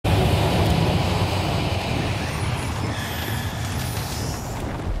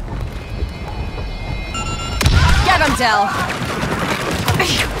Del.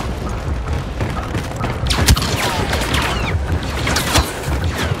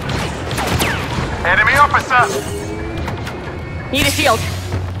 Enemy officer! Need a shield.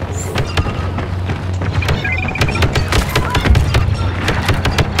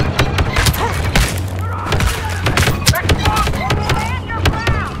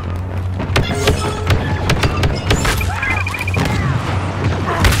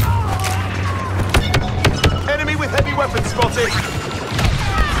 Enemy with heavy weapons spotted!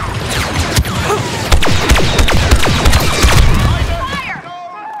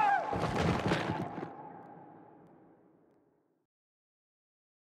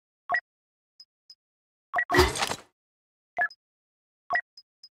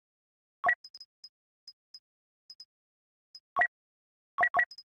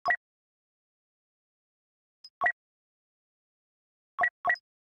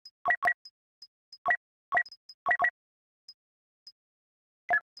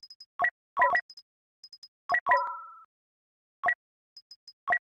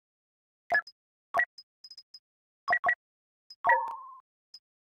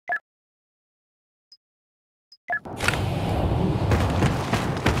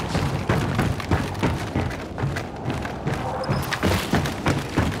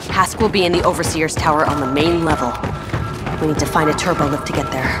 Hask will be in the Overseer's tower on the main level. We need to find a turbo lift to get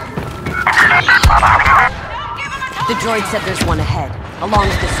there. The droid said there's one ahead, along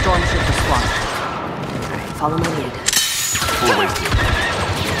with the stormtrooper squad. Follow my lead. Always do.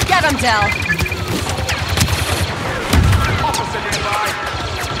 Get him, Del! Officer nearby!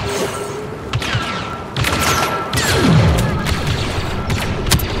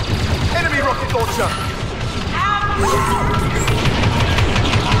 Enemy rocket launcher!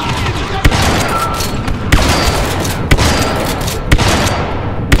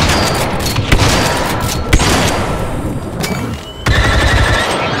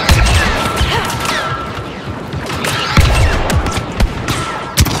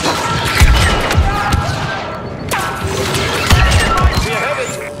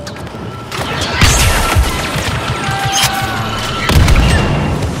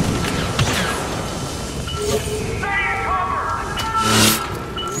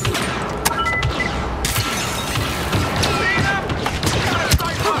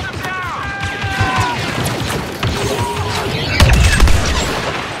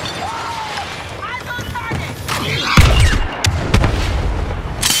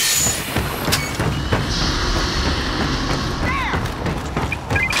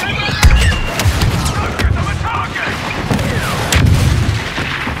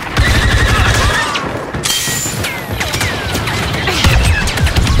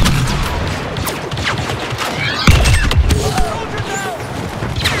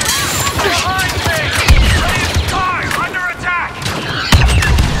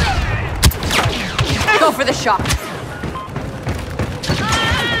 For the shock.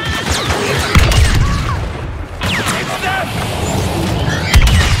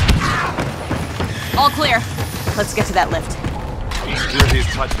 All clear. Let's get to that lift. Security is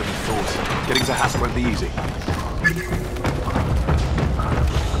tighter than we thought. Getting to Hask won't be easy.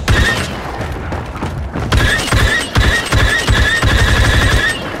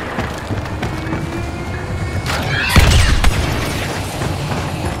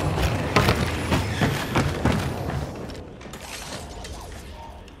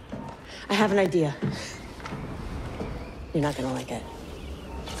 I have an idea. You're not gonna like it.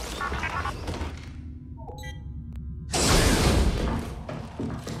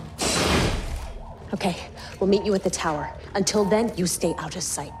 Okay, we'll meet you at the tower. Until then, you stay out of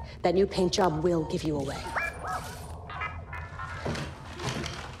sight. That new paint job will give you away.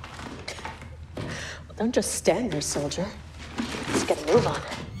 Well, don't just stand there, soldier. Let's get a move on.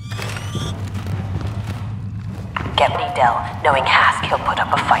 Get me, Del. Knowing Hask, he'll put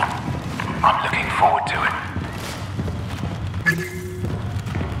up a fight. I'm looking forward to it.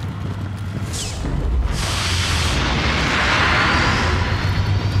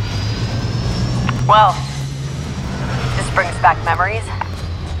 Well, this brings back memories.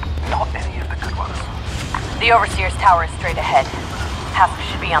 Not any of the good ones. The Overseer's tower is straight ahead. Hask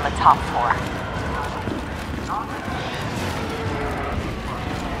should be on the top floor.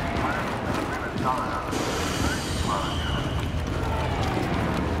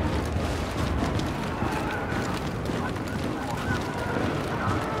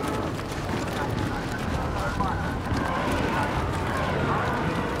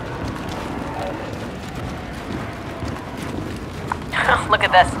 Look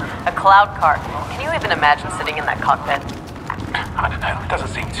at this, a cloud car. Can you even imagine sitting in that cockpit? I don't know, it doesn't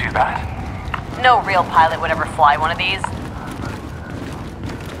seem too bad. No real pilot would ever fly one of these.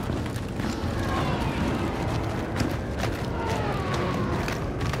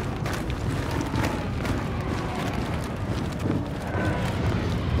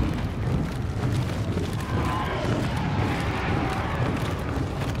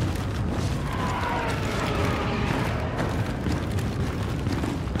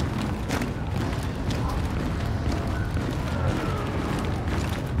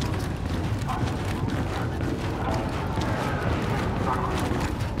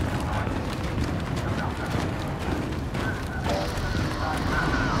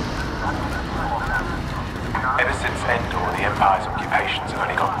 Ever since Endor, the Empire's occupations have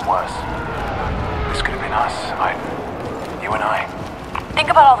only gotten worse. This could have been us, you and I. Think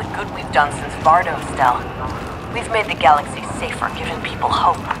about all the good we've done since Vardo, Stell. We've made the galaxy safer, given people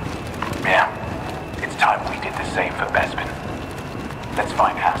hope. Yeah, it's time we did the same for Bespin. Let's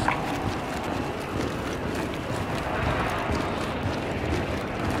find Hask.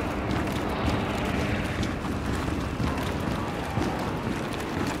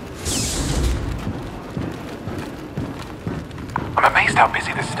 I'm amazed how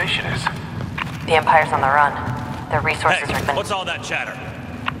busy this station is. The Empire's on the run. Their resources Hey, have been... what's all that chatter?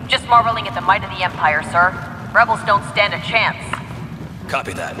 Just marveling at the might of the Empire, sir. Rebels don't stand a chance.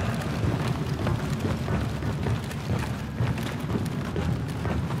 Copy that.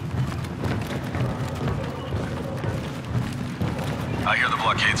 I hear the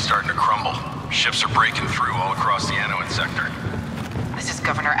blockade's starting to crumble. Ships are breaking through all across the Anowin sector. This is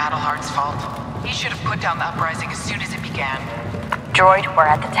Governor Adelhard's fault. He should have put down the uprising as soon as it began. Droid, we're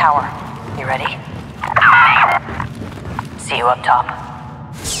at the tower. You ready? See you up top.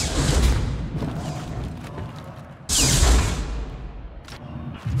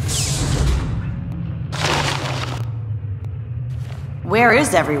 Where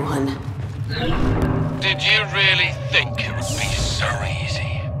is everyone? Did you really think it would be so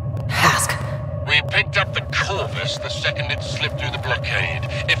easy? Hask. We picked up the Corvus the second it slipped through the blockade.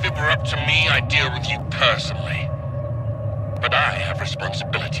 If it were up to me, I'd deal with you personally. But I have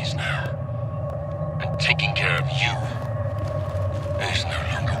responsibilities now. And taking care of you is no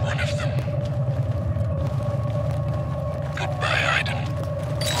longer one of them. Goodbye, Iden.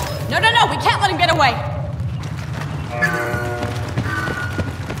 No, we can't let him get away!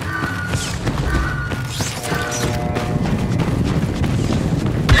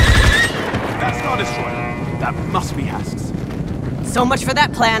 That's not a destroyer. That must be Hask's. So much for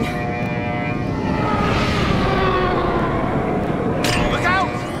that plan. Look out!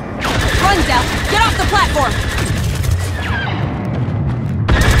 Run, Del! Get off the platform!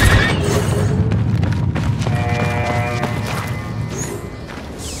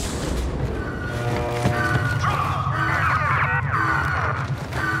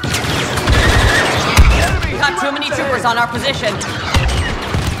 Got too many troopers on our position.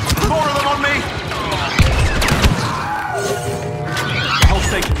 More of them on me! The whole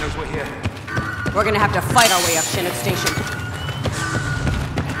station knows we're here. We're gonna have to fight our way up Chinook Station.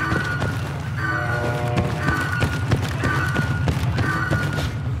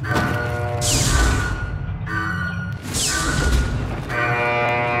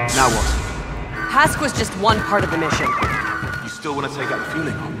 Now what? Hask was just one part of the mission. You still want to take out the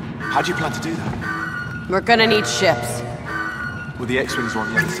fueling hole? How do you plan to do that? We're gonna need ships. Well, the X-Wings are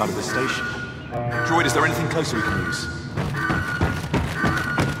on the other side of the station. Droid, is there anything closer we can use?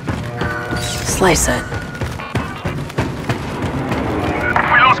 Slice it.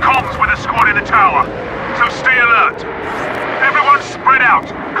 We lost comms with a squad in the tower, so stay alert. Everyone spread out.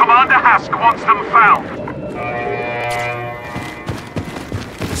 Commander Hask wants them found.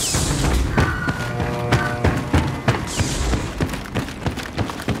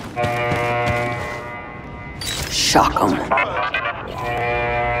 Shock 'em.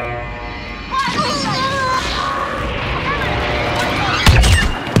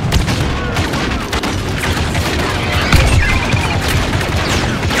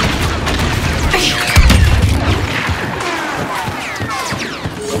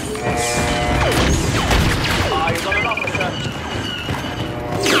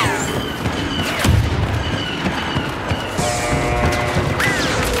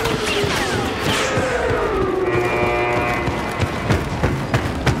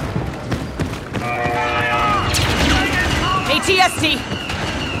 ATST!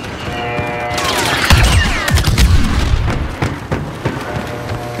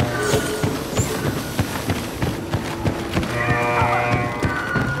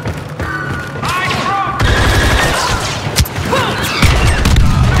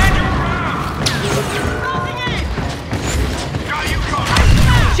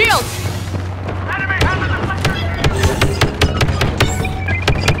 Shields!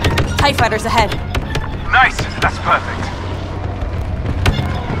 TIE fighters ahead. Nice! That's perfect.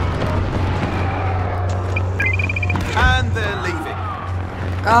 And they're leaving.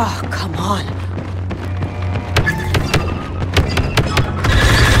 Oh, come on.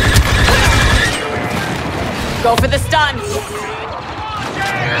 Go for the stun!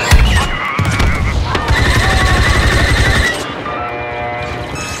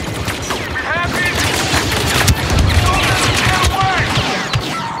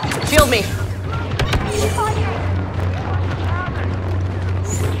 Shield me.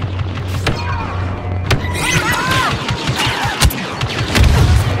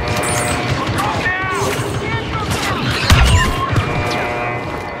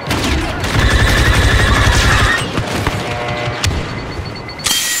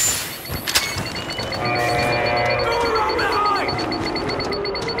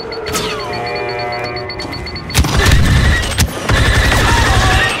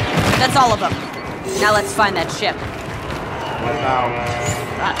 That's all of them. Now let's find that ship. What about...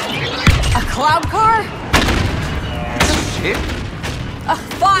 A cloud car? ship?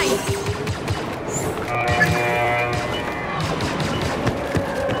 Fine!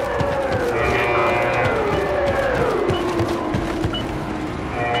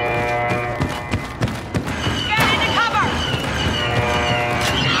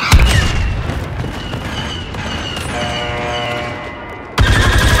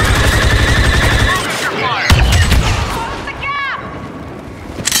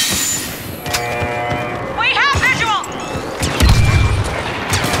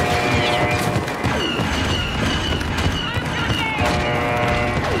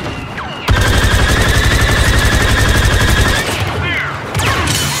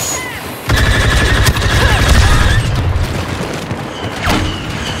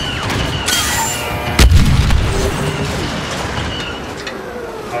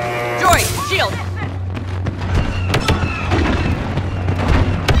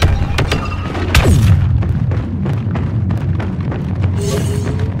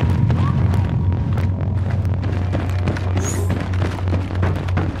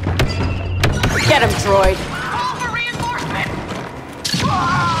 Get him, droid. Call for reinforcement!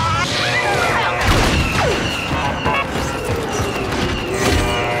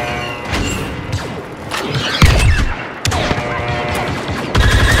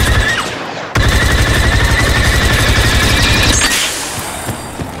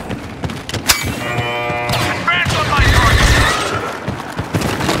 Advance on my target!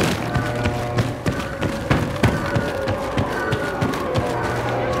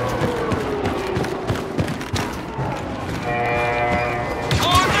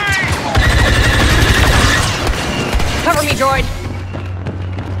 Cover me, droid.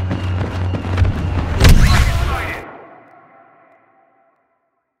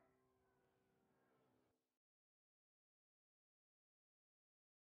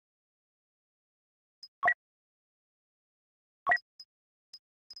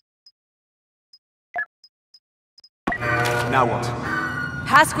 Now what?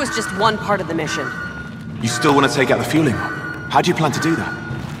 Hask was just one part of the mission. You still want to take out the fueling room? How do you plan to do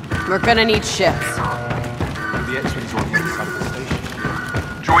that? We're gonna need ships. The X-wings are on the other side of the station.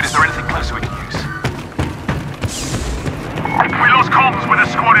 Droid, is there anything closer we can use? We lost comms with a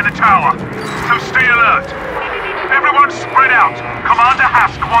squad in the tower, so stay alert. Everyone spread out. Commander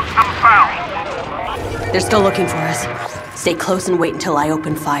Hask wants them found. They're still looking for us. Stay close and wait until I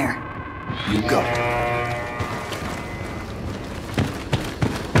open fire. You got it.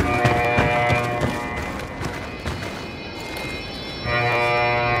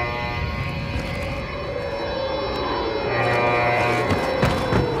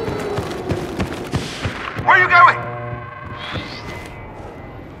 Where are you going?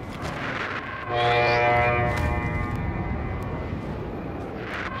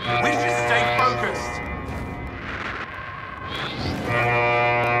 We should stay focused.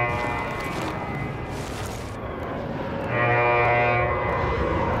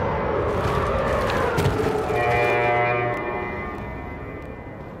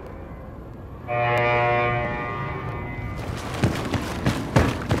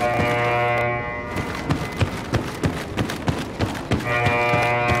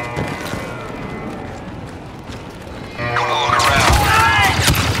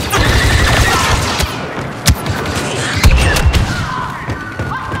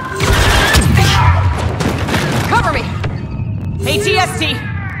 Cover me! ATST!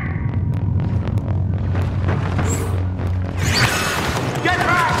 Get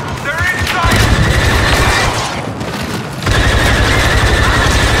back! They're inside!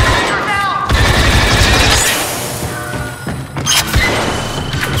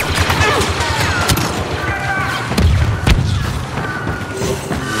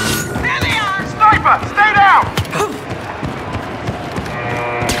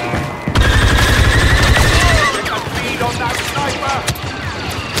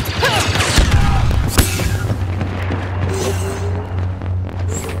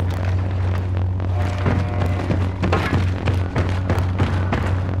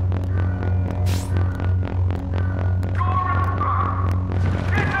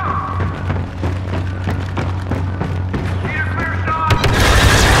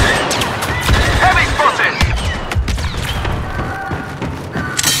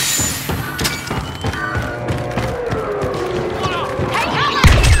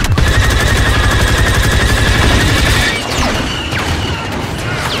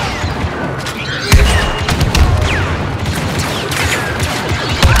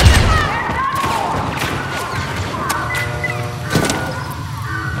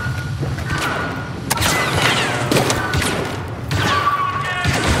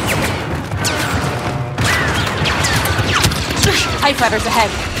 TIE fighters ahead.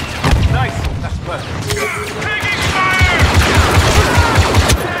 Nice. That's perfect. Taking fire!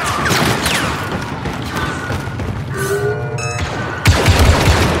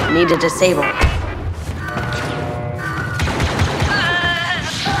 Need to disable.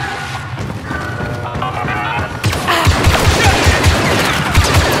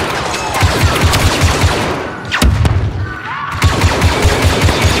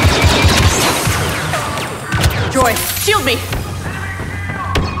 Joy, shield me!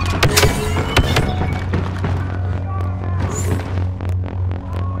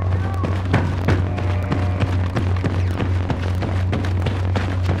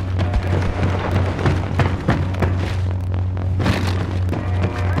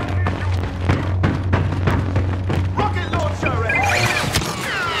 Rocket launcher ready.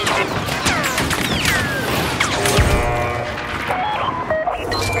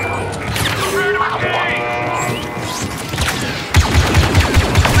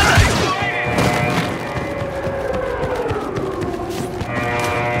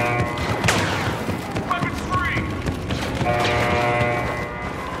 Weapons free!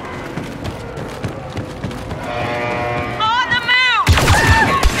 On the move!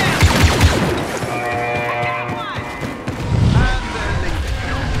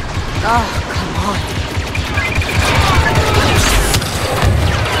 Oh, come on.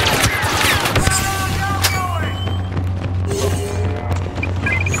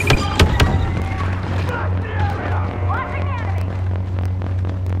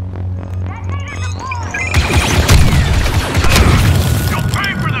 You'll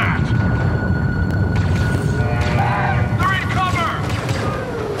pay for that! They're in cover!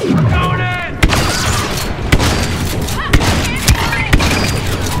 Going in!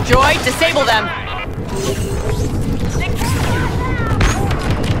 Joy, disable them.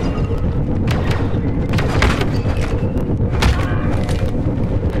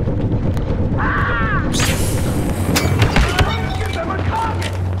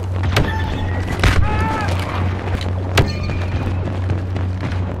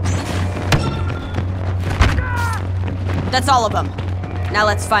 That's all of them. Now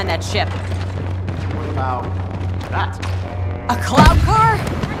let's find that ship. What about that? A cloud car?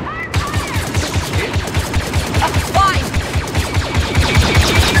 Fine!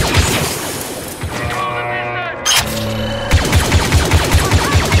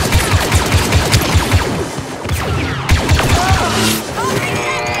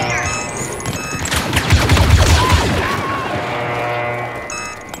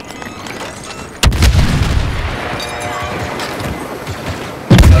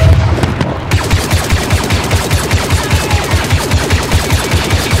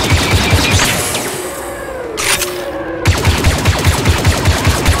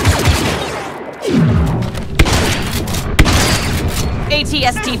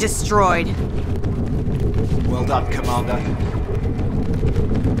 ATST destroyed. Well done, Commander.